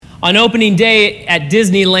On opening day at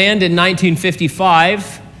Disneyland in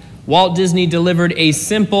 1955, Walt Disney delivered a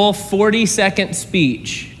simple 40-second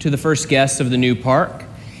speech to the first guests of the new park.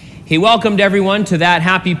 He welcomed everyone to that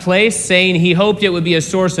happy place, saying he hoped it would be a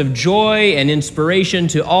source of joy and inspiration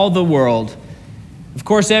to all the world. Of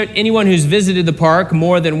course, anyone who's visited the park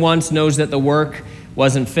more than once knows that the work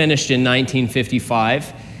wasn't finished in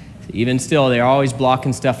 1955. Even still, they're always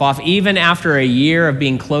blocking stuff off. Even after a year of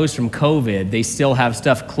being closed from COVID, they still have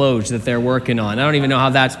stuff closed that they're working on. I don't even know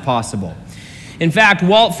how that's possible. In fact,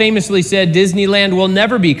 Walt famously said, Disneyland will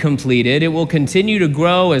never be completed. It will continue to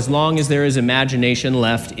grow as long as there is imagination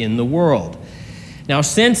left in the world. Now,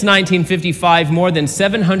 since 1955, more than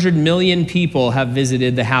 700 million people have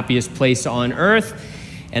visited the happiest place on earth,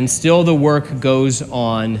 and still the work goes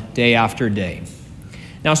on day after day.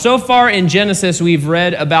 Now, so far in Genesis, we've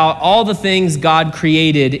read about all the things God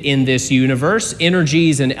created in this universe,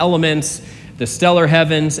 energies and elements, the stellar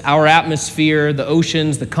heavens, our atmosphere, the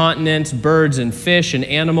oceans, the continents, birds and fish and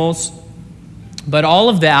animals. But all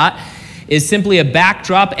of that is simply a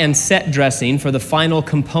backdrop and set dressing for the final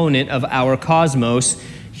component of our cosmos,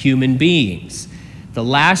 human beings. The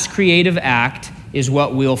last creative act is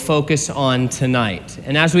what we'll focus on tonight.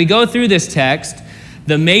 And as we go through this text,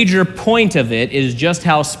 the major point of it is just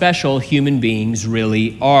how special human beings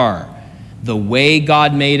really are. The way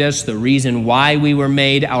God made us, the reason why we were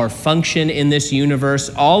made, our function in this universe,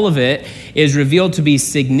 all of it is revealed to be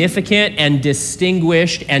significant and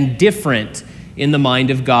distinguished and different in the mind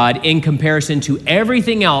of God in comparison to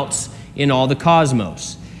everything else in all the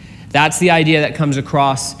cosmos. That's the idea that comes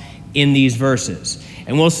across in these verses.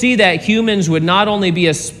 And we'll see that humans would not only be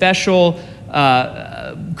a special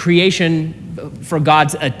creation for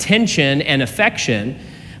God's attention and affection,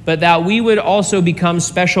 but that we would also become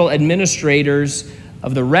special administrators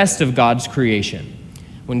of the rest of God's creation.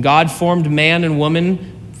 When God formed man and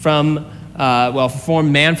woman formed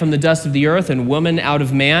man from the dust of the earth and woman out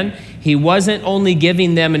of man, he wasn't only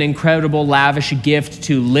giving them an incredible, lavish gift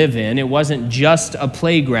to live in. It wasn't just a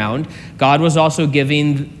playground. God was also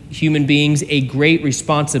giving human beings a great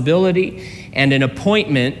responsibility and an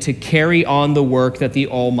appointment to carry on the work that the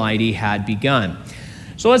Almighty had begun.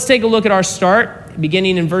 So let's take a look at our start,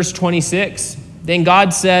 beginning in verse 26. Then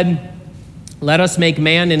God said, "Let us make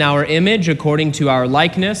man in our image, according to our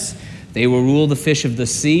likeness. They will rule the fish of the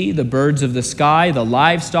sea, the birds of the sky, the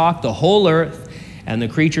livestock, the whole earth, and the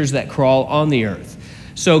creatures that crawl on the earth."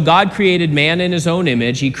 So God created man in his own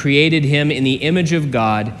image. He created him in the image of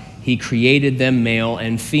God. He created them male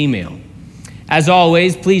and female. As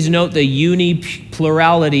always, please note the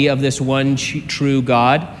plurality of this one true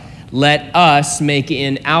God. Let us make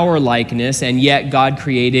in our likeness, and yet God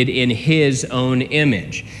created in his own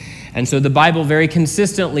image. And so the Bible very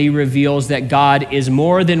consistently reveals that God is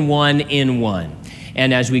more than one in one.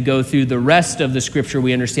 And as we go through the rest of the scripture,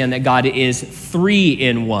 we understand that God is three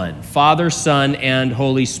in one: Father, Son, and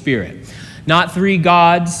Holy Spirit. Not three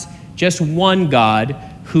gods, just one God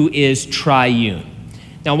who is triune.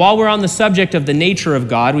 Now, while we're on the subject of the nature of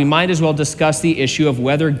God, we might as well discuss the issue of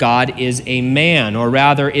whether God is a man, or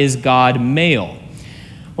rather, is God male?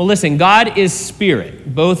 Well, listen, God is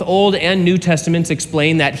spirit. Both Old and New Testaments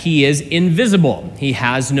explain that he is invisible. He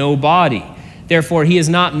has no body. Therefore, he is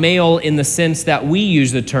not male in the sense that we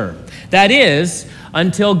use the term. That is,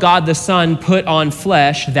 until God the Son put on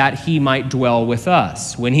flesh that he might dwell with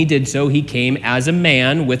us. When he did so, he came as a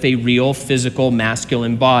man with a real physical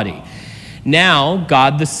masculine body. Now,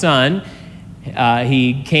 God the Son,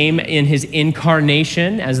 he came in his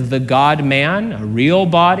incarnation as the God-man, a real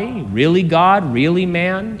body, really God, really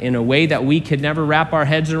man, in a way that we could never wrap our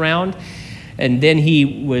heads around. And then he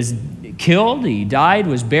was killed, he died,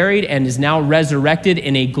 was buried, and is now resurrected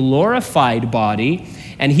in a glorified body,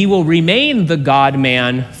 and he will remain the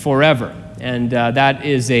God-man forever. And that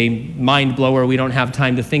is a mind blower we don't have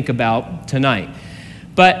time to think about tonight.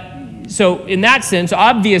 But so in that sense,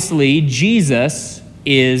 obviously, Jesus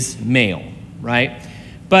is male, right?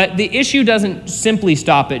 But the issue doesn't simply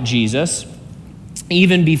stop at Jesus.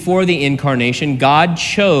 Even before the incarnation, God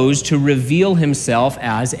chose to reveal himself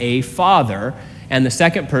as a father and the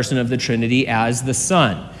second person of the Trinity as the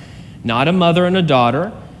Son. Not a mother and a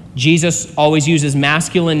daughter. Jesus always uses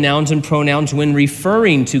masculine nouns and pronouns when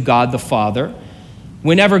referring to God the Father.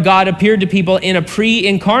 Whenever God appeared to people in a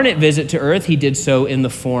pre-incarnate visit to earth, he did so in the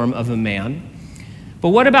form of a man. But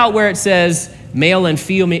what about where it says male and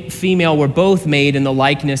female were both made in the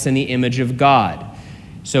likeness and the image of God?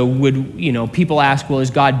 So people ask, well, is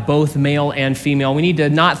God both male and female? We need to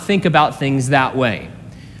not think about things that way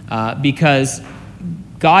because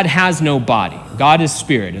God has no body. God is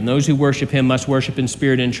spirit, and those who worship him must worship in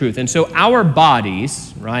spirit and truth. And so our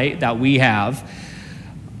bodies, right, that we have,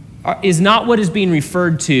 is not what is being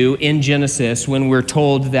referred to in Genesis when we're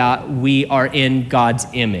told that we are in God's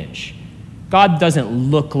image. God doesn't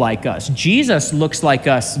look like us. Jesus looks like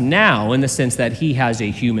us now in the sense that he has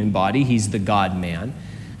a human body. He's the God-man.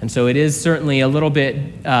 And so it is certainly a little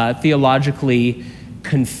bit theologically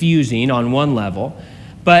confusing on one level.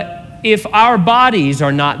 But if our bodies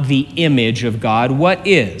are not the image of God, what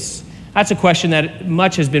is? That's a question that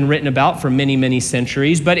much has been written about for many, many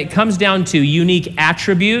centuries, but it comes down to unique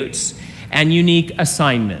attributes and unique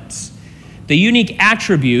assignments. The unique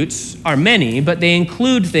attributes are many, but they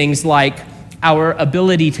include things like our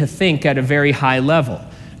ability to think at a very high level.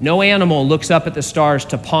 No animal looks up at the stars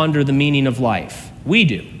to ponder the meaning of life. We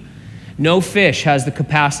do. No fish has the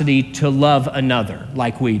capacity to love another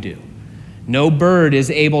like we do. No bird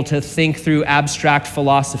is able to think through abstract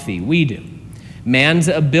philosophy. We do. Man's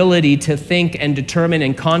ability to think and determine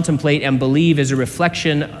and contemplate and believe is a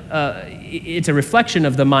reflection. It's a reflection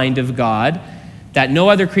of the mind of God that no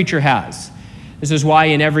other creature has. This is why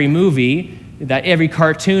in every movie, that every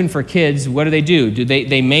cartoon for kids, what do?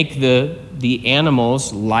 They make the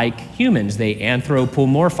animals like humans. They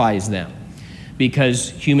anthropomorphize them because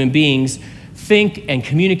human beings think and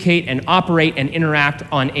communicate and operate and interact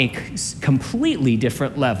on a completely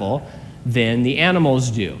different level than the animals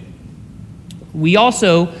do. We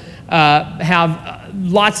also have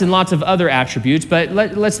lots and lots of other attributes, but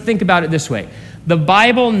let's think about it this way. The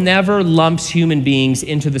Bible never lumps human beings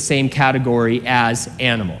into the same category as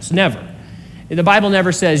animals. Never. The Bible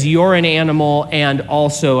never says you're an animal and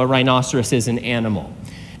also a rhinoceros is an animal.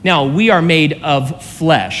 Now, we are made of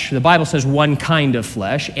flesh. The Bible says one kind of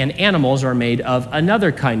flesh, and animals are made of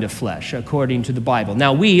another kind of flesh, according to the Bible.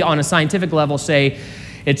 Now, we, on a scientific level, say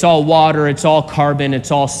it's all water, it's all carbon, it's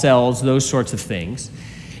all cells, those sorts of things.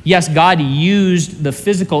 Yes, God used the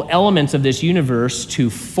physical elements of this universe to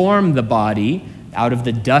form the body out of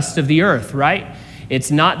the dust of the earth, right? It's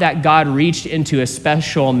not that God reached into a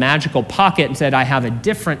special magical pocket and said, I have a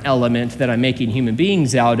different element that I'm making human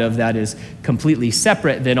beings out of that is completely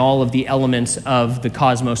separate than all of the elements of the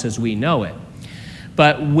cosmos as we know it.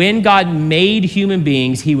 But when God made human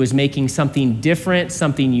beings, he was making something different,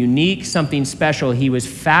 something unique, something special. He was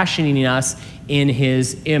fashioning us in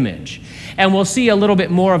his image. And we'll see a little bit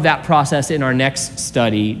more of that process in our next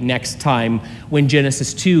study next time when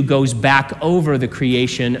Genesis 2 goes back over the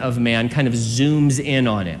creation of man, kind of zooms in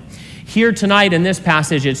on it. Here tonight in this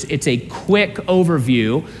passage, it's a quick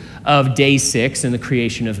overview of day 6 in the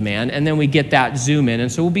creation of man, and then we get that zoom in,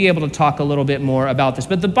 and so we'll be able to talk a little bit more about this.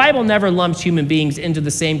 But the Bible never lumps human beings into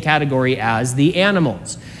the same category as the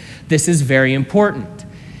animals. This is very important,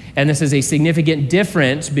 and this is a significant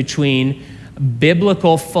difference between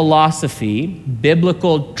biblical philosophy,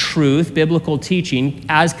 biblical truth, biblical teaching,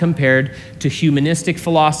 as compared to humanistic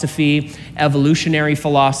philosophy, evolutionary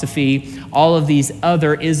philosophy, all of these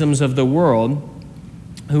other isms of the world,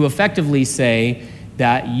 who effectively say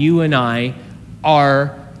that you and I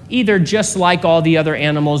are either just like all the other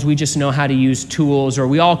animals, we just know how to use tools, or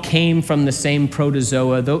we all came from the same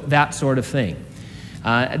protozoa, that sort of thing.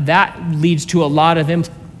 That leads to a lot of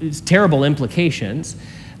terrible implications.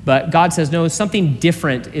 But God says, no, something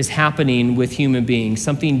different is happening with human beings,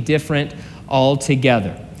 something different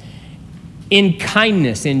altogether. In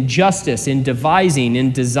kindness, in justice, in devising,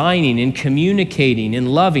 in designing, in communicating, in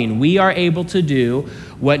loving, we are able to do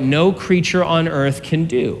what no creature on earth can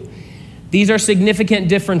do. These are significant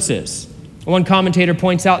differences. One commentator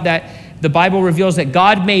points out that the Bible reveals that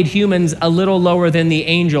God made humans a little lower than the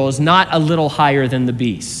angels, not a little higher than the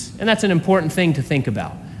beasts. And that's an important thing to think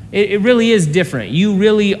about. It really is different. You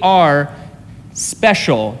really are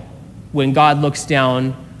special when God looks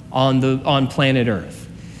down on planet Earth.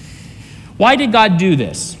 Why did God do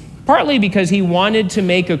this? Partly because he wanted to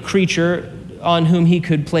make a creature on whom he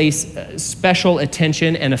could place special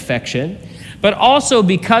attention and affection, but also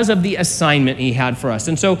because of the assignment he had for us.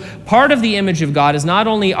 And so part of the image of God is not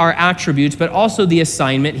only our attributes, but also the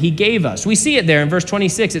assignment he gave us. We see it there in verse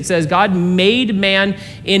 26. It says, God made man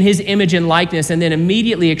in his image and likeness, and then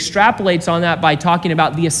immediately extrapolates on that by talking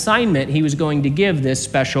about the assignment he was going to give this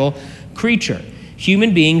special creature.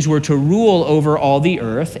 Human beings were to rule over all the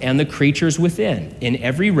earth and the creatures within. In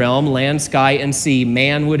every realm, land, sky, and sea,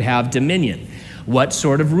 man would have dominion. What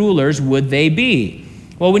sort of rulers would they be?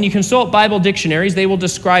 Well, when you consult Bible dictionaries, they will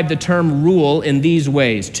describe the term rule in these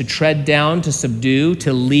ways: to tread down, to subdue,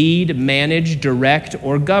 to lead, manage, direct,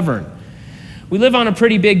 or govern. We live on a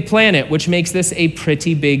pretty big planet, which makes this a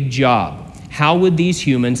pretty big job. How would these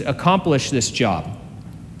humans accomplish this job?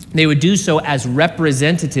 They would do so as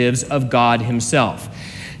representatives of God himself.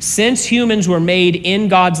 Since humans were made in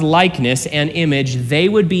God's likeness and image, they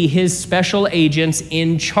would be his special agents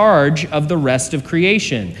in charge of the rest of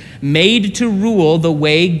creation, made to rule the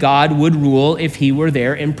way God would rule if he were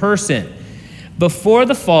there in person. Before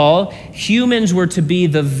the fall, humans were to be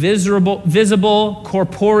the visible,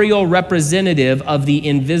 corporeal representative of the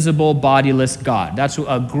invisible, bodiless God. That's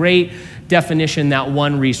a great definition that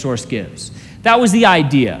one resource gives. That was the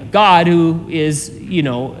idea. God, who is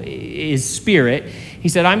spirit, he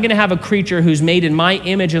said, I'm going to have a creature who's made in my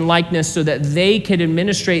image and likeness so that they could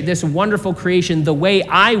administrate this wonderful creation the way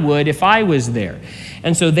I would if I was there.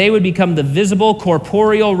 And so they would become the visible,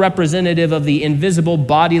 corporeal representative of the invisible,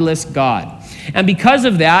 bodiless God. And because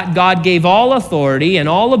of that, God gave all authority and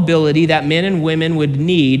all ability that men and women would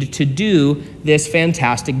need to do this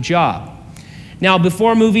fantastic job. Now,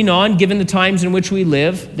 before moving on, given the times in which we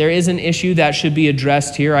live, there is an issue that should be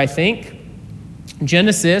addressed here, I think.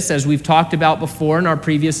 Genesis, as we've talked about before in our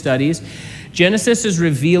previous studies, Genesis is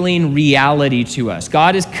revealing reality to us.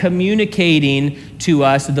 God is communicating to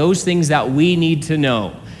us those things that we need to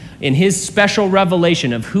know. In his special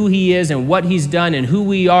revelation of who he is and what he's done and who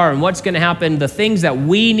we are and what's going to happen, the things that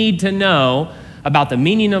we need to know about the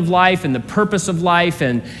meaning of life and the purpose of life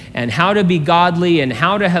and how to be godly and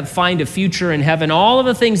how to find a future in heaven, all of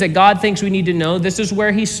the things that God thinks we need to know, this is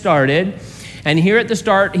where he started. And here at the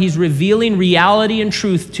start, he's revealing reality and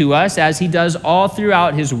truth to us as he does all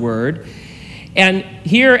throughout his word. And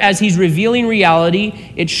here, as he's revealing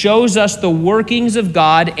reality, it shows us the workings of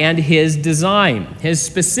God and his design, his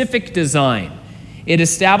specific design. It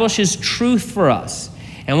establishes truth for us.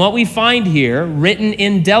 And what we find here, written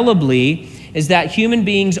indelibly, is that human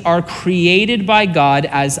beings are created by God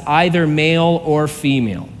as either male or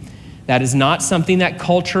female. That is not something that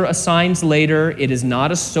culture assigns later. It is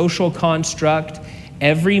not a social construct.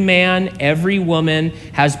 Every man, every woman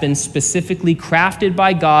has been specifically crafted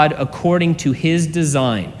by God according to his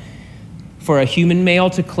design. For a human male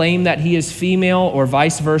to claim that he is female or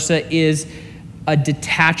vice versa is a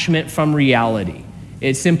detachment from reality.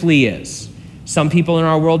 It simply is. Some people in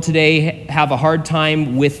our world today have a hard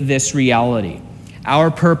time with this reality.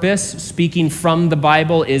 Our purpose, speaking from the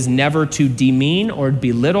Bible, is never to demean or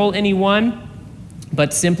belittle anyone,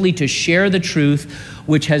 but simply to share the truth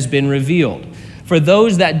which has been revealed. For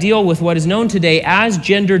those that deal with what is known today as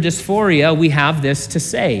gender dysphoria, we have this to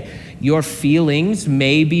say. Your feelings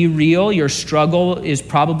may be real. Your struggle is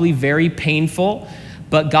probably very painful,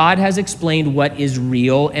 but God has explained what is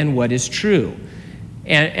real and what is true.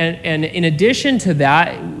 And in addition to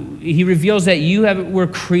that, he reveals that were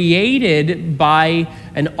created by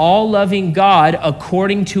an all-loving God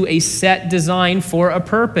according to a set design for a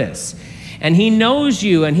purpose. And he knows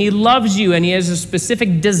you, and he loves you, and he has a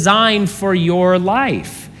specific design for your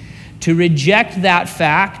life. To reject that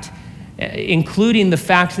fact, including the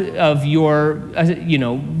fact of your,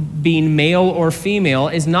 being male or female,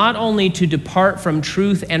 is not only to depart from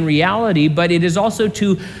truth and reality, but it is also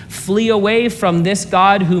to flee away from this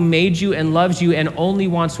God who made you and loves you and only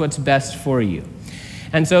wants what's best for you.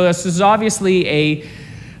 And so this is obviously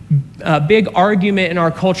a big argument in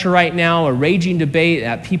our culture right now, a raging debate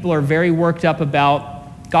that people are very worked up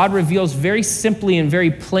about. God reveals very simply and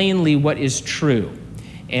very plainly what is true.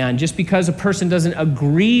 And just because a person doesn't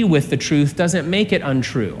agree with the truth doesn't make it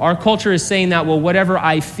untrue. Our culture is saying that, well, whatever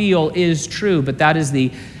I feel is true, but that is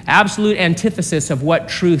the absolute antithesis of what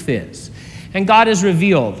truth is. And God has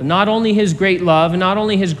revealed not only his great love, not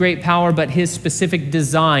only his great power, but his specific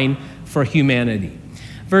design for humanity.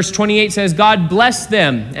 Verse 28 says, God blessed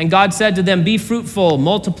them, and God said to them, be fruitful,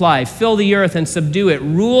 multiply, fill the earth and subdue it,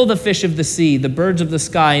 rule the fish of the sea, the birds of the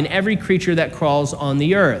sky, and every creature that crawls on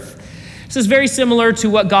the earth. This is very similar to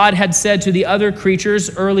what God had said to the other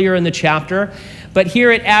creatures earlier in the chapter, but here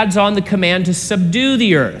it adds on the command to subdue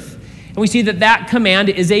the earth. And we see that command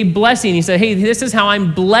is a blessing. He said, hey, this is how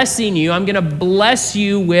I'm blessing you. I'm going to bless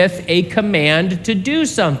you with a command to do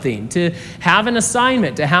something, to have an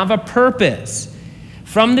assignment, to have a purpose.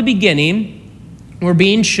 From the beginning, we're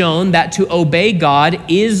being shown that to obey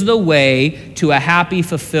God is the way to a happy,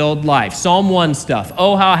 fulfilled life. Psalm 1 stuff.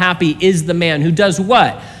 Oh, how happy is the man who does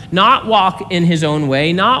what? Not walk in his own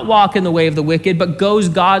way, not walk in the way of the wicked, but goes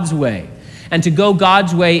God's way. And to go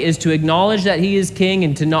God's way is to acknowledge that he is king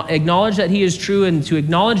and to acknowledge that he is true and to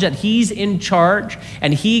acknowledge that he's in charge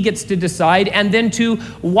and he gets to decide and then to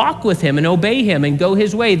walk with him and obey him and go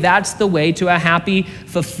his way. That's the way to a happy,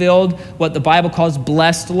 fulfilled, what the Bible calls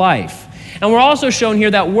blessed life. And we're also shown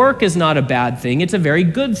here that work is not a bad thing. It's a very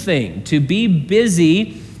good thing. To be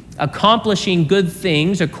busy accomplishing good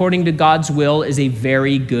things according to God's will is a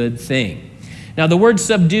very good thing. Now, the word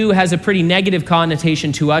subdue has a pretty negative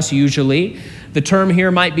connotation to us usually. The term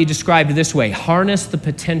here might be described this way: harness the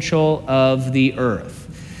potential of the earth.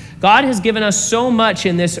 God has given us so much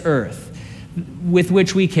in this earth with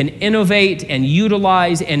which we can innovate and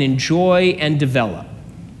utilize and enjoy and develop.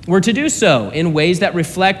 We're to do so in ways that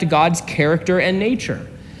reflect God's character and nature,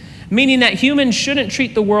 meaning that humans shouldn't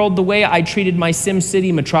treat the world the way I treated my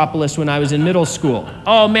SimCity metropolis when I was in middle school.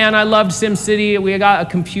 Oh man, I loved SimCity. We got a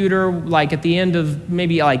computer like at the end of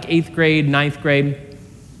maybe like 8th grade, 9th grade.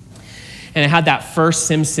 And it had that first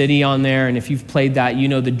SimCity on there. And if you've played that, you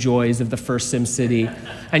know the joys of the first SimCity.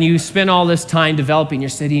 And you spend all this time developing your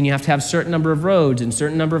city, and you have to have a certain number of roads and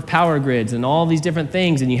certain number of power grids and all these different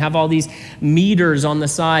things. And you have all these meters on the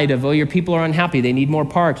side of, oh, your people are unhappy, they need more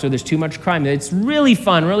parks, or there's too much crime. It's really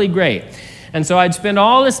fun, really great. And so I'd spend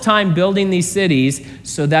all this time building these cities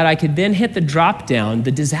so that I could then hit the drop down,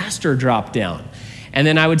 the disaster drop down. And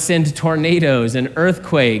then I would send tornadoes and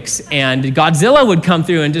earthquakes, and Godzilla would come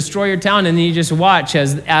through and destroy your town, and then you just watch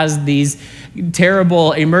as these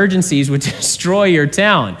terrible emergencies would destroy your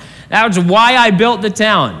town. That's why I built the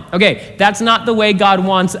town. Okay, that's not the way God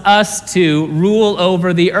wants us to rule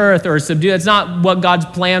over the earth or subdue. That's not what God's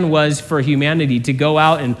plan was for humanity, to go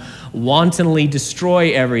out and wantonly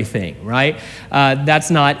destroy everything, right? That's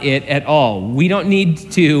not it at all. We don't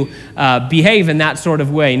need to behave in that sort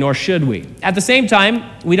of way, nor should we. At the same time,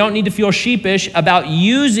 we don't need to feel sheepish about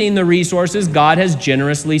using the resources God has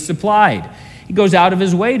generously supplied. He goes out of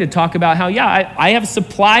his way to talk about how, I have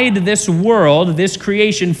supplied this world, this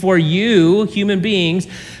creation for you, human beings,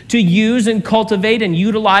 to use and cultivate and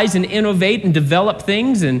utilize and innovate and develop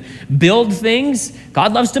things and build things.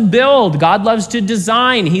 God loves to build. God loves to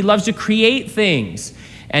design. He loves to create things.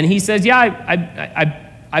 And he says,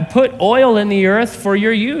 I put oil in the earth for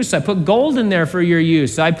your use. I put gold in there for your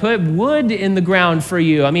use. I put wood in the ground for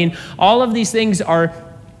you. I mean, all of these things are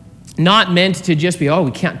not meant to just be,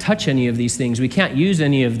 we can't touch any of these things. We can't use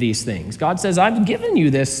any of these things. God says, I've given you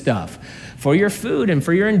this stuff for your food and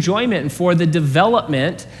for your enjoyment and for the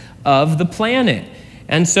development of the planet.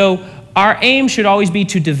 And so our aim should always be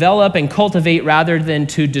to develop and cultivate rather than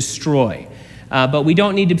to destroy. But we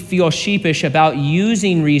don't need to feel sheepish about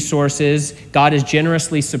using resources God has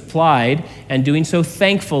generously supplied and doing so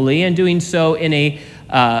thankfully and doing so in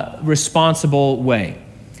a responsible way.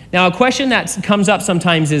 Now, a question that comes up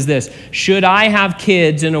sometimes is this: should I have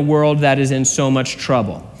kids in a world that is in so much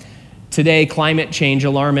trouble? Today, climate change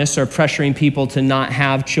alarmists are pressuring people to not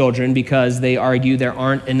have children because they argue there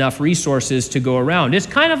aren't enough resources to go around. It's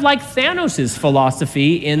kind of like Thanos'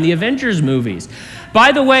 philosophy in the Avengers movies.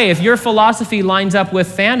 By the way, if your philosophy lines up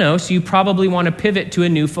with Thanos, you probably want to pivot to a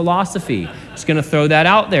new philosophy. Just going to throw that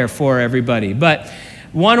out there for everybody. But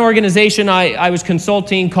one organization I was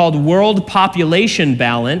consulting called World Population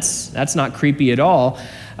Balance, that's not creepy at all,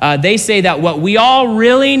 they say that what we all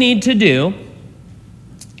really need to do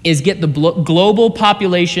is get the global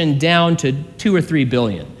population down to 2 or 3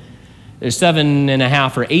 billion. There's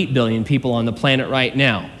 7.5 or 8 billion people on the planet right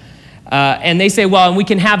now. And they say, well, we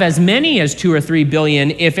can have as many as 2 or 3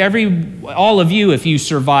 billion if all of you, if you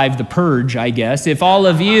survive the purge, I guess, if all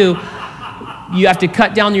of you have to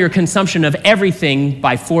cut down your consumption of everything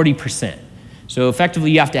by 40%. So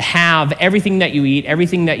effectively, you have to have everything that you eat,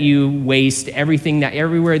 everything that you waste,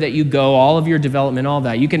 everywhere that you go, all of your development, all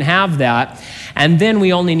that. You can have that, and then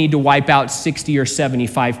we only need to wipe out 60 or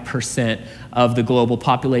 75% of the global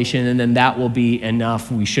population, and then that will be enough.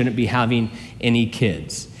 We shouldn't be having any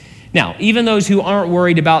kids. Now, even those who aren't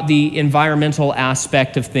worried about the environmental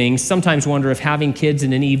aspect of things sometimes wonder if having kids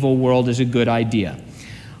in an evil world is a good idea.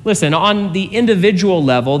 Listen, on the individual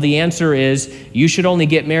level, the answer is you should only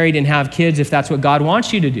get married and have kids if that's what God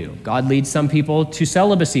wants you to do. God leads some people to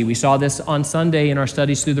celibacy. We saw this on Sunday in our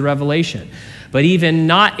studies through the Revelation. But even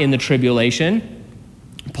not in the tribulation,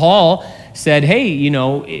 Paul said,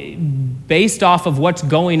 hey, based off of what's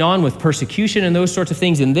going on with persecution and those sorts of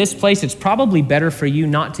things in this place, it's probably better for you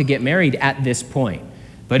not to get married at this point.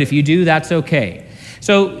 But if you do, that's okay.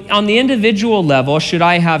 So on the individual level, should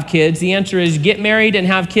I have kids? The answer is get married and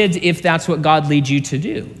have kids if that's what God leads you to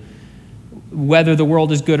do, whether the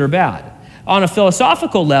world is good or bad. On a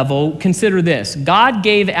philosophical level, consider this. God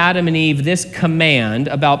gave Adam and Eve this command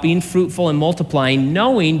about being fruitful and multiplying,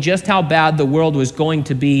 knowing just how bad the world was going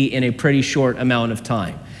to be in a pretty short amount of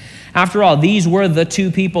time. After all, these were the two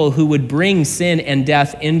people who would bring sin and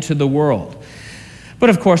death into the world. But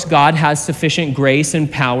of course, God has sufficient grace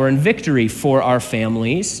and power and victory for our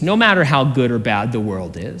families, no matter how good or bad the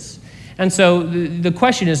world is. And so the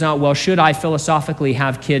question is not, well, should I philosophically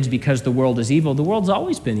have kids because the world is evil? The world's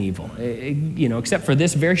always been evil, except for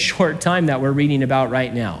this very short time that we're reading about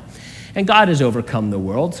right now. And God has overcome the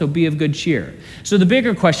world, so be of good cheer. So the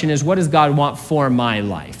bigger question is, what does God want for my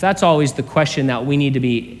life? That's always the question that we need to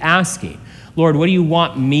be asking. Lord, what do you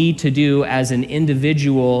want me to do as an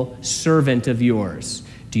individual servant of yours?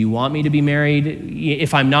 Do you want me to be married?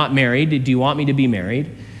 If I'm not married, do you want me to be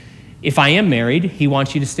married? If I am married, he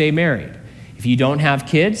wants you to stay married. If you don't have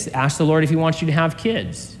kids, ask the Lord if he wants you to have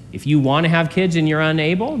kids. If you want to have kids and you're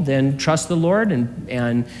unable, then trust the Lord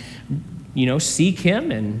and seek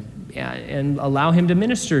him and allow him to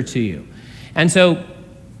minister to you. And so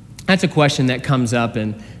that's a question that comes up,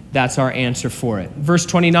 and that's our answer for it. Verse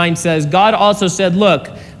 29 says, God also said, look,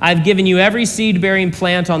 I've given you every seed-bearing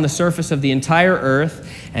plant on the surface of the entire earth,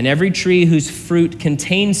 and every tree whose fruit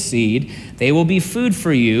contains seed. They will be food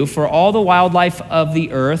for you, for all the wildlife of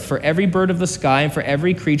the earth, for every bird of the sky, and for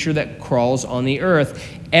every creature that crawls on the earth.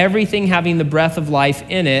 Everything having the breath of life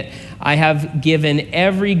in it, I have given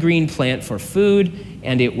every green plant for food,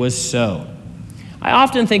 and it was so. I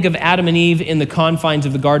often think of Adam and Eve in the confines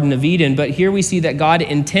of the Garden of Eden, but here we see that God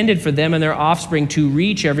intended for them and their offspring to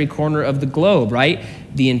reach every corner of the globe, right?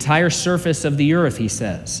 The entire surface of the earth, he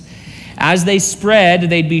says. As they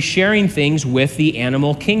spread, they'd be sharing things with the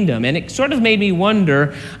animal kingdom. And it sort of made me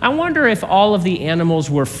wonder, I wonder if all of the animals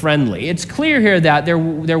were friendly. It's clear here that there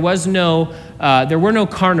were no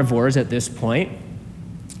carnivores at this point.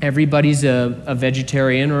 Everybody's a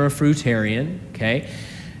vegetarian or a fruitarian, okay?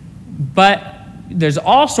 But there's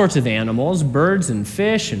all sorts of animals, birds and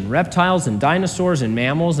fish and reptiles and dinosaurs and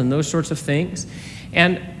mammals and those sorts of things.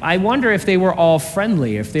 And I wonder if they were all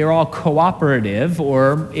friendly, if they were all cooperative,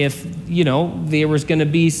 or if, there was going to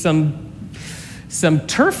be some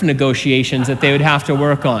turf negotiations that they would have to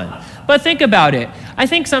work on. But think about it. I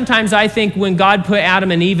think when God put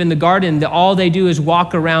Adam and Eve in the garden, that all they do is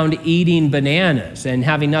walk around eating bananas and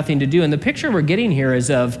having nothing to do. And the picture we're getting here is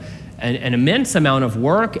of an immense amount of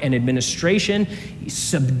work and administration.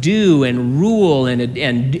 Subdue and rule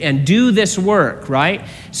and do this work, right?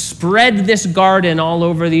 Spread this garden all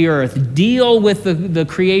over the earth. Deal with the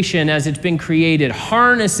creation as it's been created.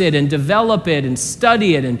 Harness it and develop it and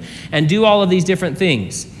study it and do all of these different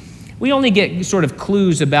things. We only get sort of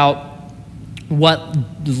clues about what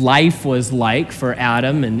life was like for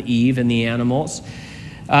Adam and Eve and the animals.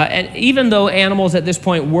 And even though animals at this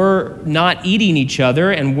point were not eating each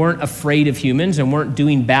other and weren't afraid of humans and weren't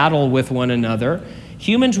doing battle with one another,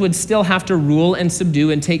 humans would still have to rule and subdue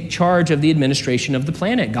and take charge of the administration of the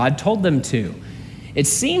planet. God told them to. It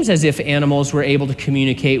seems as if animals were able to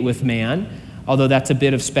communicate with man, although that's a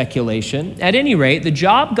bit of speculation. At any rate, the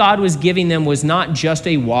job God was giving them was not just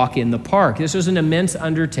a walk in the park. This was an immense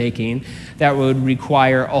undertaking that would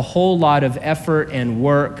require a whole lot of effort and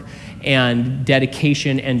work and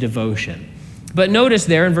dedication and devotion. But notice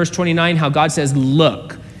there in verse 29 how God says,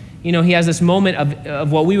 look. He has this moment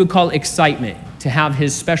of what we would call excitement, to have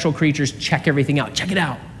his special creatures check everything out. Check it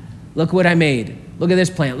out. Look what I made. Look at this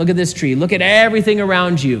plant. Look at this tree. Look at everything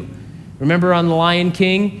around you. Remember on The Lion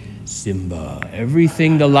King? Simba,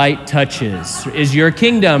 everything the light touches is your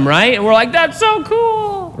kingdom, right? And we're like, that's so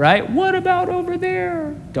cool, right? What about over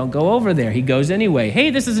there? Don't go over there. He goes anyway.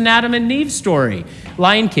 Hey, this is an Adam and Eve story.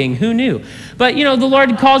 Lion King, who knew? But, the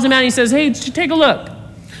Lord calls him out and he says, hey, take a look.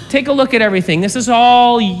 Take a look at everything. This is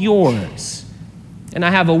all yours. And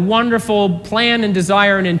I have a wonderful plan and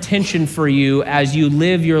desire and intention for you as you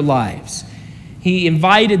live your lives. He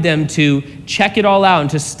invited them to check it all out and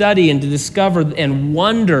to study and to discover and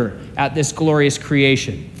wonder at this glorious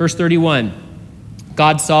creation. Verse 31,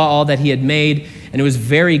 God saw all that he had made, and it was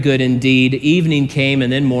very good indeed. Evening came,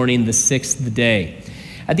 and then morning, the sixth day.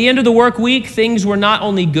 At the end of the work week, things were not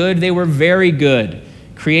only good, they were very good.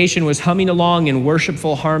 Creation was humming along in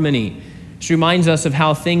worshipful harmony. This reminds us of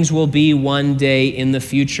how things will be one day in the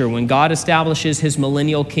future. When God establishes his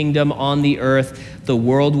millennial kingdom on the earth, the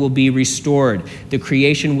world will be restored. The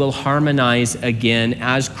creation will harmonize again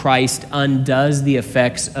as Christ undoes the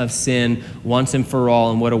effects of sin once and for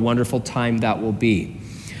all, and what a wonderful time that will be.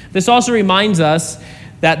 This also reminds us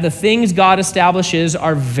that the things God establishes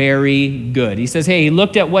are very good. He says, hey, he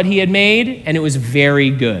looked at what he had made, and it was very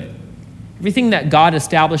good. Everything that God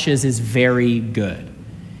establishes is very good.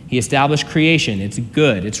 He established creation. It's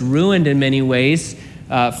good. It's ruined in many ways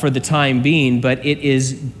for the time being, but it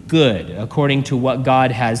is good according to what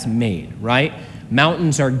God has made, right?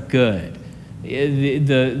 Mountains are good.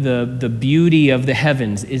 The beauty of the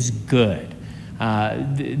heavens is good.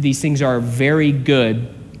 These things are very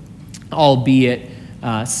good, albeit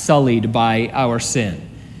sullied by our sin.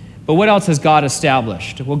 But what else has God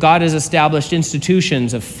established? Well, God has established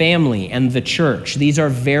institutions of family and the church. These are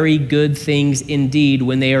very good things indeed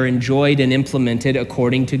when they are enjoyed and implemented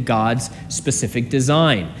according to God's specific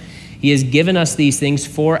design. He has given us these things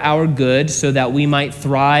for our good so that we might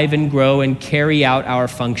thrive and grow and carry out our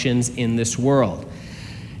functions in this world.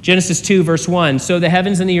 Genesis 2, verse 1, so the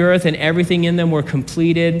heavens and the earth and everything in them were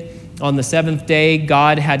completed. On the seventh day,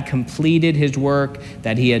 God had completed his work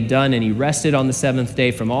that he had done, and he rested on the seventh day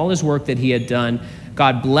from all his work that he had done.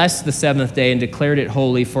 God blessed the seventh day and declared it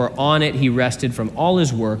holy, for on it he rested from all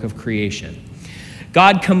his work of creation.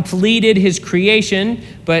 God completed his creation,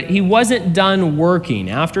 but he wasn't done working.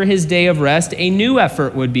 After his day of rest, a new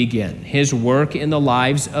effort would begin, his work in the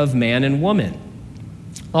lives of man and woman.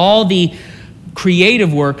 All the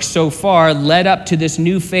creative work so far led up to this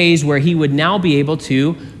new phase where he would now be able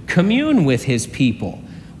to commune with his people,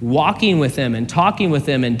 walking with them and talking with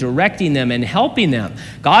them and directing them and helping them.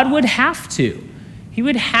 God would have to. He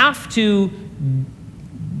would have to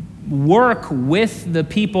work with the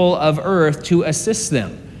people of earth to assist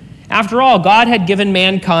them. After all, God had given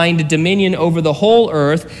mankind dominion over the whole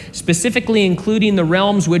earth, specifically including the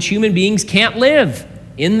realms which human beings can't live,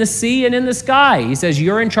 in the sea and in the sky. He says,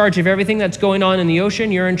 you're in charge of everything that's going on in the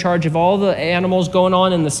ocean. You're in charge of all the animals going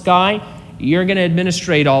on in the sky. You're going to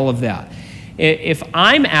administrate all of that. If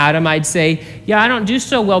I'm Adam, I'd say, yeah, I don't do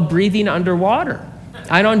so well breathing underwater.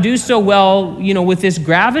 I don't do so well, with this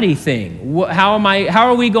gravity thing. How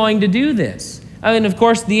are we going to do this? And of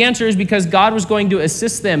course, the answer is because God was going to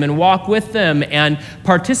assist them and walk with them and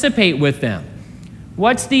participate with them.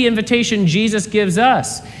 What's the invitation Jesus gives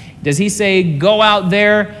us? Does he say, go out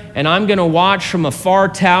there and I'm going to watch from a far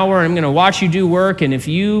tower and I'm going to watch you do work, and if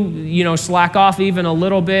you slack off even a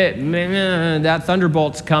little bit, that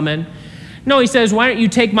thunderbolt's coming? No, he says, why don't you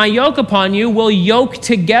take my yoke upon you? We'll yoke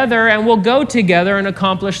together and we'll go together and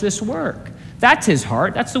accomplish this work. That's his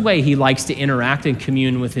heart. That's the way he likes to interact and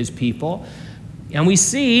commune with his people. And we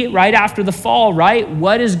see right after the fall, right?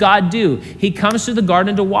 What does God do? He comes to the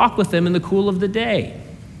garden to walk with them in the cool of the day.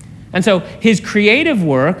 And so his creative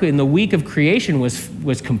work in the week of creation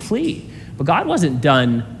was complete. But God wasn't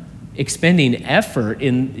done expending effort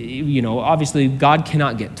in, obviously God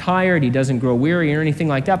cannot get tired. He doesn't grow weary or anything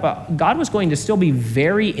like that. But God was going to still be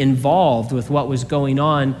very involved with what was going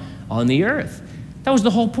on the earth. That was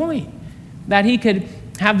the whole point. That he could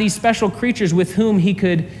have these special creatures with whom he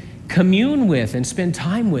could commune with and spend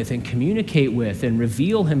time with and communicate with and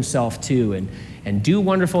reveal himself to and do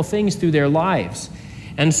wonderful things through their lives.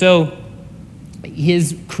 And so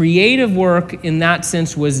his creative work in that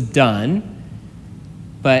sense was done,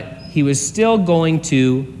 but he was still going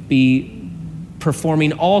to be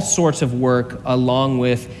performing all sorts of work along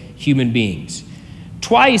with human beings.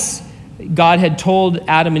 Twice, God had told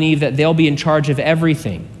Adam and Eve that they'll be in charge of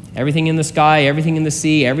everything in the sky, everything in the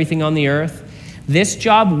sea, everything on the earth. This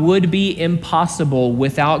job would be impossible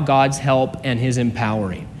without God's help and his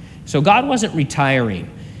empowering. So God wasn't retiring.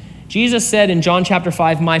 Jesus said in John chapter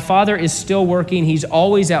 5, my Father is still working. He's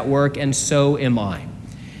always at work, and so am I.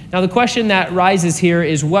 Now, the question that rises here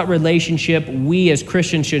is what relationship we as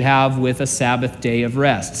Christians should have with a Sabbath day of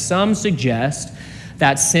rest. Some suggest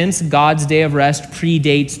that since God's day of rest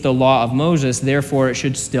predates the law of Moses, therefore it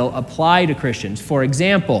should still apply to Christians. For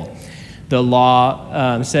example, the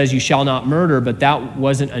law says you shall not murder, but that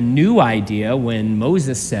wasn't a new idea when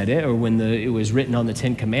Moses said it or when it was written on the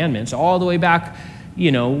Ten Commandments. All the way back,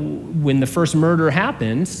 when the first murder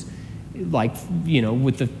happens,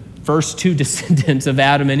 with the first two descendants of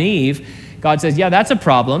Adam and Eve, God says, yeah, that's a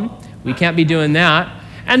problem. We can't be doing that.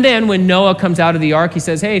 And then when Noah comes out of the ark, he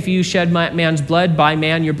says, hey, if you shed man's blood, by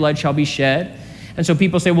man your blood shall be shed. And so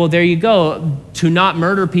people say, well, there you go. To not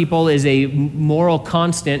murder people is a moral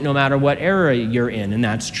constant no matter what era you're in, and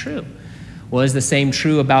that's true. Well, is the same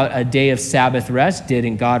true about a day of Sabbath rest?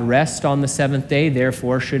 Didn't God rest on the seventh day?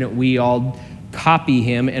 Therefore, shouldn't we all copy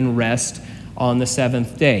him and rest on the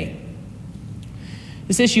seventh day?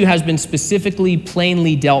 This issue has been specifically,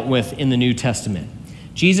 plainly dealt with in the New Testament.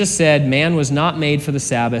 Jesus said, man was not made for the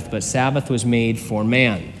Sabbath, but Sabbath was made for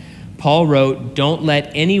man. Paul wrote, don't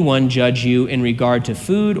let anyone judge you in regard to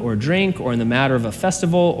food or drink or in the matter of a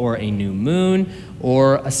festival or a new moon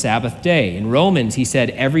or a Sabbath day. In Romans, he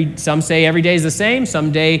said, some say every day is the same.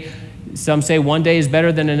 Some say one day is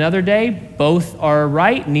better than another day. Both are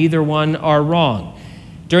right, neither one are wrong.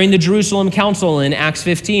 During the Jerusalem Council in Acts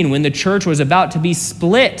 15, when the church was about to be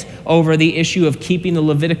split over the issue of keeping the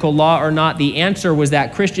Levitical law or not, the answer was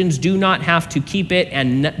that Christians do not have to keep it,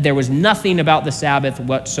 and there was nothing about the Sabbath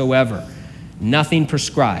whatsoever, nothing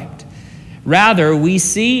prescribed. Rather, we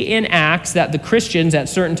see in Acts that the Christians at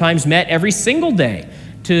certain times met every single day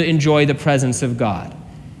to enjoy the presence of God.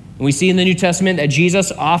 And we see in the New Testament that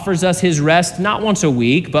Jesus offers us his rest not once a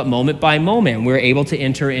week, but moment by moment. We're able to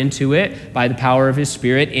enter into it by the power of his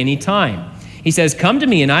Spirit anytime. He says, "Come to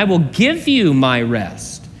me and I will give you my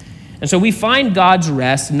rest." And so we find God's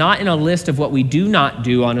rest not in a list of what we do not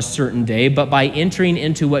do on a certain day, but by entering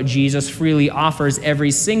into what Jesus freely offers every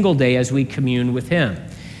single day as we commune with him.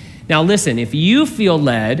 Now listen, if you feel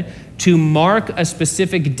led to mark a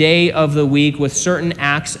specific day of the week with certain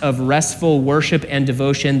acts of restful worship and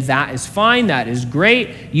devotion, that is fine, that is great.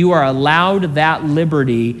 You are allowed that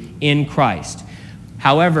liberty in Christ.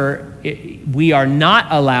 However, we are not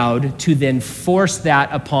allowed to then force that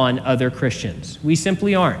upon other Christians. We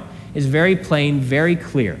simply aren't. It's very plain, very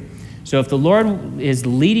clear. So if the Lord is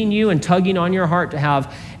leading you and tugging on your heart to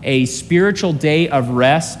have a spiritual day of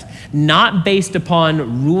rest, not based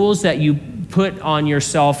upon rules that you put on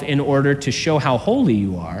yourself in order to show how holy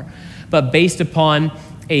you are, but based upon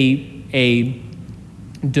a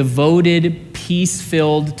devoted,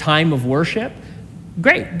 peace-filled time of worship,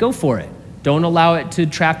 great, go for it. Don't allow it to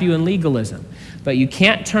trap you in legalism. But you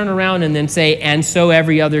can't turn around and then say, and so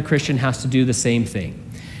every other Christian has to do the same thing.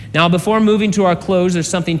 Now, before moving to our close, there's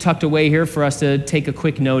something tucked away here for us to take a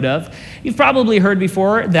quick note of. You've probably heard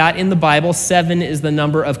before that in the Bible, 7 is the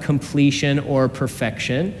number of completion or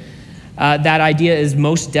perfection. That idea is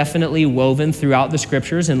most definitely woven throughout the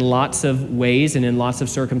scriptures in lots of ways and in lots of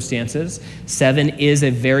circumstances. 7 is a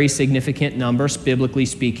very significant number, biblically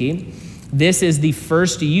speaking. This is the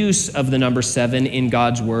first use of the number 7 in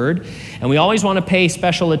God's word, and we always want to pay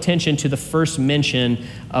special attention to the first mention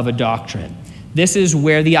of a doctrine. This is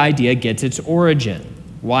where the idea gets its origin.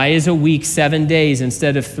 Why is a week 7 days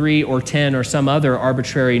instead of 3 or 10 or some other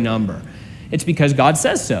arbitrary number? It's because God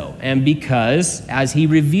says so, and because as he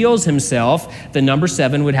reveals himself, the number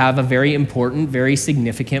 7 would have a very important, very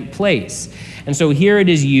significant place. And so here it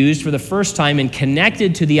is used for the first time and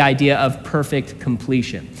connected to the idea of perfect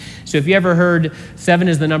completion. So if you ever heard 7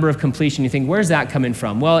 is the number of completion, you think, where's that coming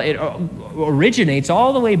from? Well, it originates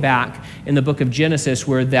all the way back in the book of Genesis,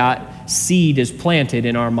 where that seed is planted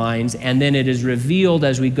in our minds, and then it is revealed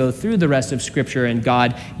as we go through the rest of Scripture, and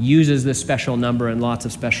God uses this special number in lots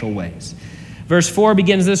of special ways. Verse 4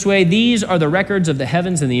 begins this way: "These are the records of the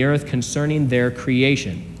heavens and the earth concerning their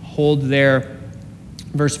creation." Hold there.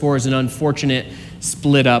 Verse 4 is an unfortunate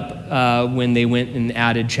split up when they went and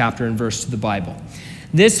added chapter and verse to the Bible.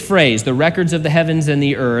 This phrase, the records of the heavens and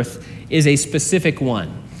the earth, is a specific one.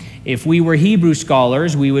 If we were Hebrew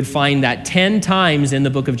scholars, we would find that 10 times in the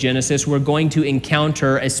book of Genesis, we're going to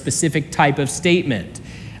encounter a specific type of statement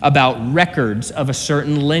about records of a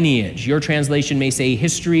certain lineage. Your translation may say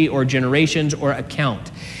history or generations or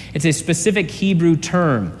account. It's a specific Hebrew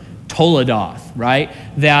term, toledoth, right?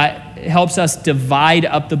 That helps us divide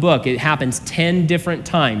up the book. It happens 10 different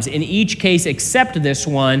times. In each case, except this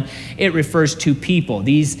one, it refers to people.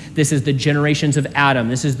 This is the generations of Adam.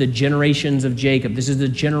 This is the generations of Jacob. This is the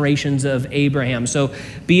generations of Abraham. So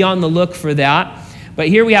be on the look for that. But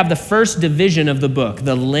here we have the first division of the book,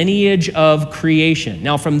 the lineage of creation.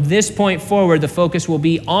 Now, from this point forward, the focus will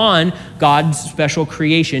be on God's special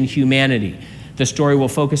creation, humanity. The story will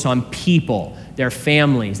focus on people, their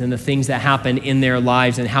families, and the things that happened in their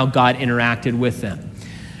lives and how God interacted with them.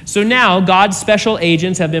 So now, God's special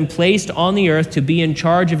agents have been placed on the earth to be in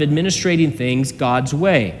charge of administrating things God's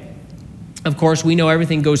way. Of course, we know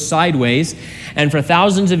everything goes sideways, and for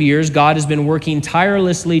thousands of years, God has been working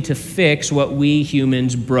tirelessly to fix what we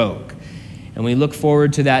humans broke. And we look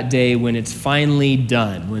forward to that day when it's finally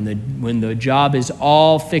done, when the job is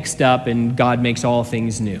all fixed up and God makes all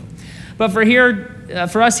things new. But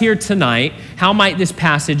for us here tonight, how might this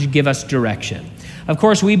passage give us direction? Of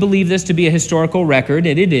course, we believe this to be a historical record,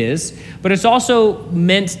 and it is, but it's also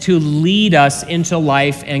meant to lead us into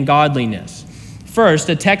life and godliness. First,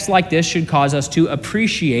 a text like this should cause us to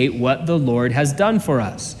appreciate what the Lord has done for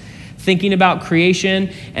us. Thinking about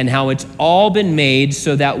creation and how it's all been made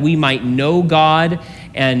so that we might know God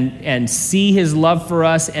and see his love for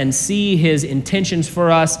us and see his intentions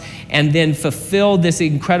for us and then fulfill this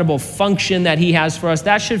incredible function that he has for us,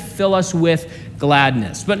 that should fill us with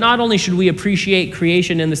gladness. But not only should we appreciate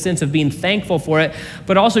creation in the sense of being thankful for it,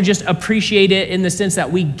 but also just appreciate it in the sense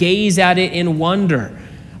that we gaze at it in wonder.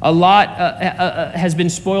 A lot has been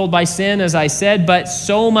spoiled by sin, as I said, but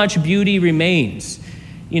so much beauty remains.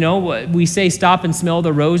 You know, we say stop and smell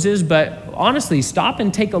the roses, but honestly, stop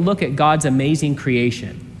and take a look at God's amazing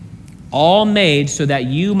creation. All made so that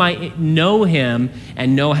you might know him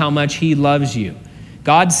and know how much he loves you.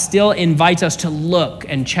 God still invites us to look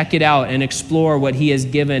and check it out and explore what he has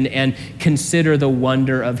given and consider the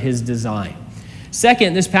wonder of his design.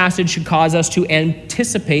 Second, this passage should cause us to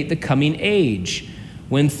anticipate the coming age.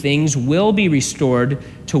 when things will be restored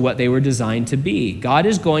to what they were designed to be. God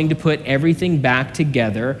is going to put everything back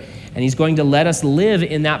together, and he's going to let us live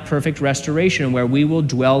in that perfect restoration where we will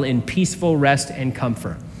dwell in peaceful rest and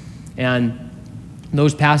comfort. And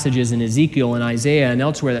those passages in Ezekiel and Isaiah and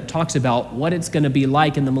elsewhere that talks about what it's going to be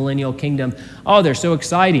like in the millennial kingdom, oh, they're so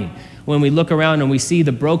exciting. When we look around and we see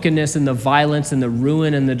the brokenness and the violence and the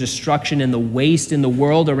ruin and the destruction and the waste in the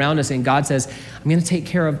world around us, and God says, I'm going to take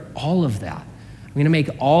care of all of that. I'm going to make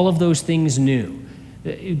all of those things new.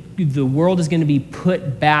 The world is going to be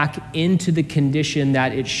put back into the condition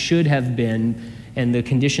that it should have been and the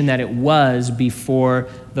condition that it was before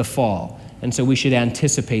the fall. And so we should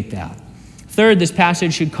anticipate that. Third, this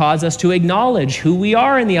passage should cause us to acknowledge who we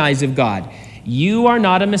are in the eyes of God. You are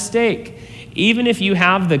not a mistake. Even if you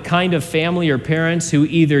have the kind of family or parents who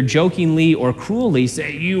either jokingly or cruelly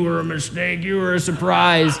say, you were a mistake, you were a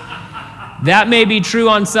surprise, that may be true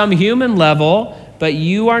on some human level, but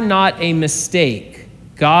you are not a mistake.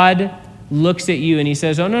 God looks at you and he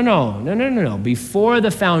says, oh, no. Before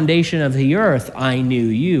the foundation of the earth, I knew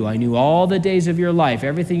you. I knew all the days of your life,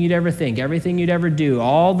 everything you'd ever think, everything you'd ever do,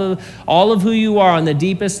 all of who you are on the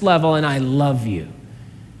deepest level, and I love you.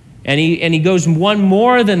 And he goes one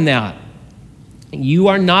more than that. You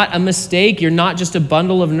are not a mistake. You're not just a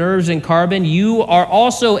bundle of nerves and carbon. You are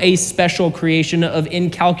also a special creation of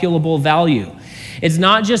incalculable value. It's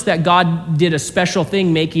not just that God did a special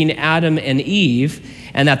thing making Adam and Eve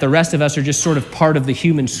and that the rest of us are just sort of part of the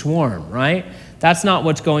human swarm, right? That's not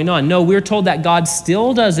what's going on. No, we're told that God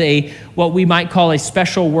still does what we might call a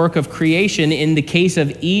special work of creation in the case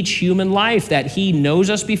of each human life, that he knows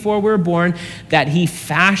us before we're born, that he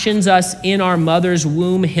fashions us in our mother's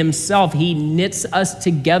womb himself. He knits us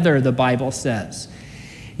together, the Bible says.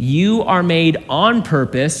 You are made on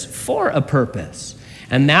purpose for a purpose.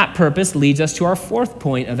 And that purpose leads us to our fourth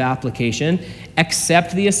point of application.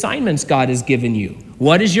 Accept the assignments God has given you.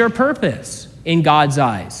 What is your purpose in God's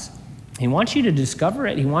eyes? He wants you to discover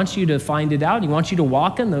it. He wants you to find it out. He wants you to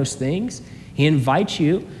walk in those things. He invites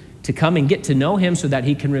you to come and get to know him so that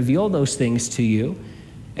he can reveal those things to you.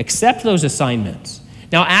 Accept those assignments.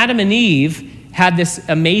 Now, Adam and Eve had this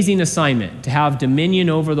amazing assignment to have dominion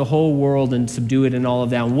over the whole world and subdue it and all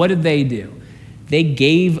of that. And what did they do? They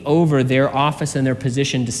gave over their office and their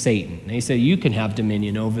position to Satan. And they said, you can have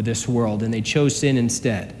dominion over this world. And they chose sin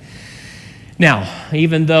instead. Now,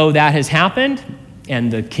 even though that has happened,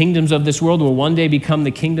 and the kingdoms of this world will one day become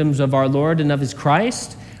the kingdoms of our Lord and of his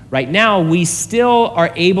Christ, right now we still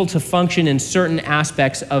are able to function in certain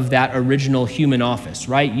aspects of that original human office,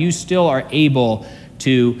 right? You still are able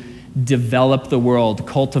to develop the world,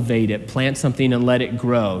 cultivate it, plant something and let it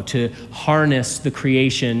grow, to harness the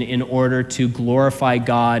creation in order to glorify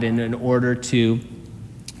God and in order to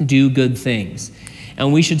do good things.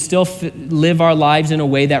 And we should still live our lives in a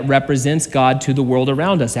way that represents God to the world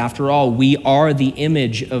around us. After all, we are the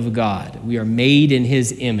image of God. We are made in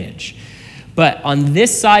his image. But on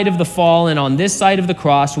this side of the fall and on this side of the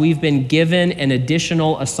cross, we've been given an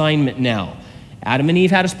additional assignment now. Adam and Eve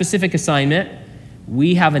had a specific assignment.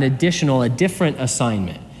 We have a different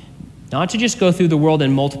assignment. Not to just go through the world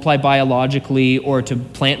and multiply biologically or to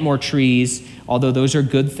plant more trees, although those are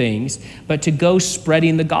good things, but to go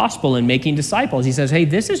spreading the gospel and making disciples. He says, hey,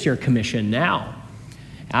 this is your commission now.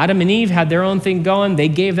 Adam and Eve had their own thing going. They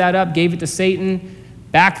gave that up, gave it to Satan.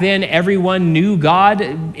 Back then, everyone knew God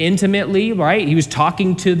intimately, right? He was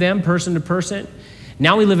talking to them person to person.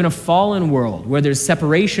 Now we live in a fallen world where there's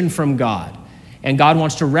separation from God, and God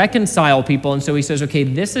wants to reconcile people. And so he says, okay,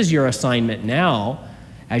 this is your assignment now.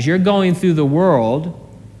 As you're going through the world,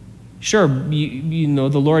 sure, you know,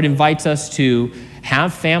 the Lord invites us to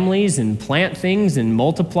have families and plant things and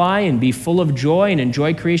multiply and be full of joy and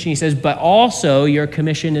enjoy creation. He says, but also your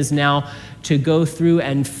commission is now to go through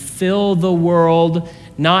and fill the world,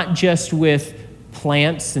 not just with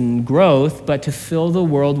plants and growth, but to fill the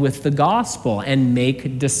world with the gospel and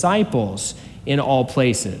make disciples in all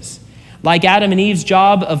places. Like Adam and Eve's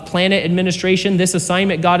job of planet administration, this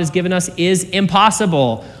assignment God has given us is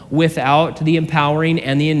impossible without the empowering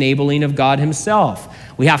and the enabling of God himself.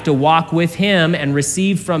 We have to walk with him and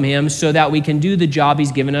receive from him so that we can do the job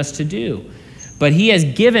he's given us to do. But he has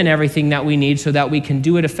given everything that we need so that we can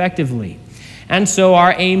do it effectively. And so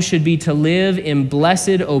our aim should be to live in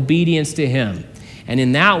blessed obedience to him. And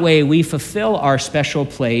in that way, we fulfill our special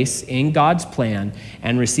place in God's plan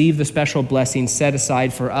and receive the special blessings set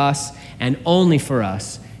aside for us and only for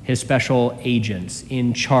us, his special agents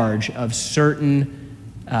in charge of certain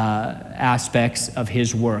aspects of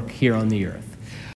his work here on the earth.